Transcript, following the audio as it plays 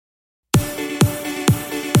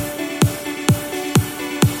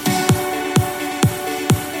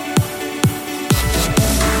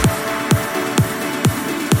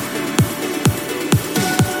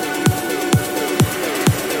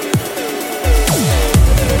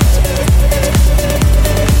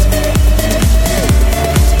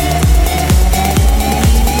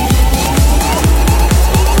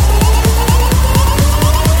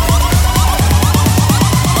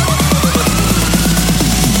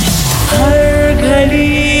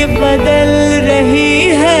बदल रही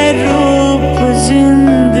है रूप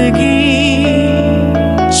जिंदगी,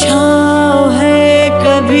 छाँव है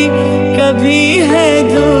कभी कभी है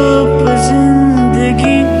धूप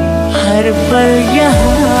जिंदगी, हर पल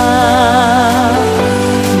यहाँ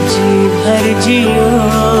जी भर जियो,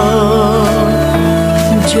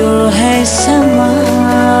 जो है समा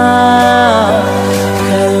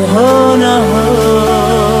कल हो न हो।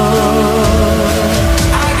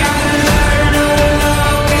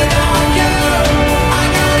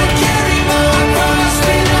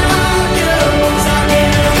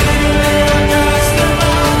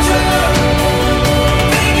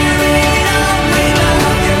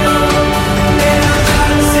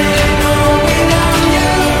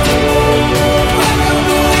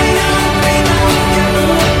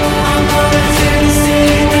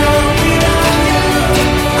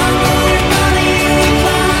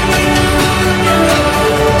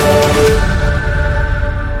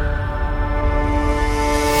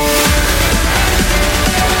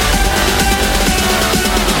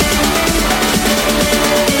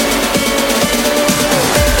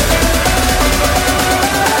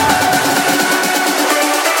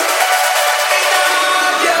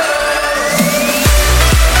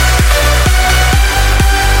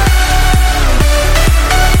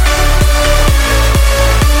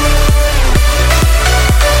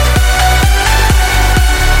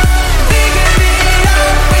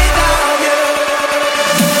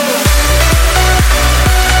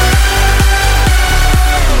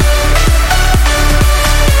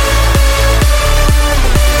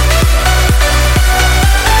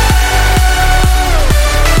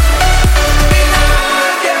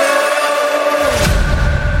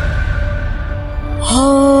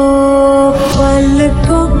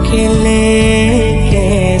 पलकों के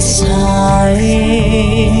लेके साए,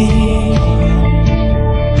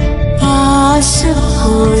 पास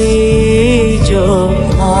कोई जो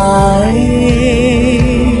आए,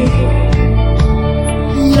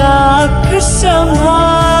 लाख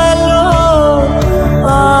संभालो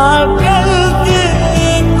पागल दिल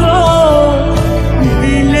को,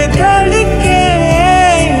 दिल धड़के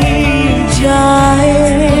ही जाए,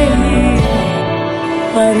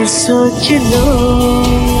 पर सोच लो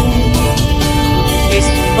इस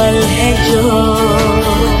पल है जो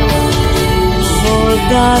वो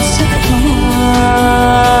दास्तां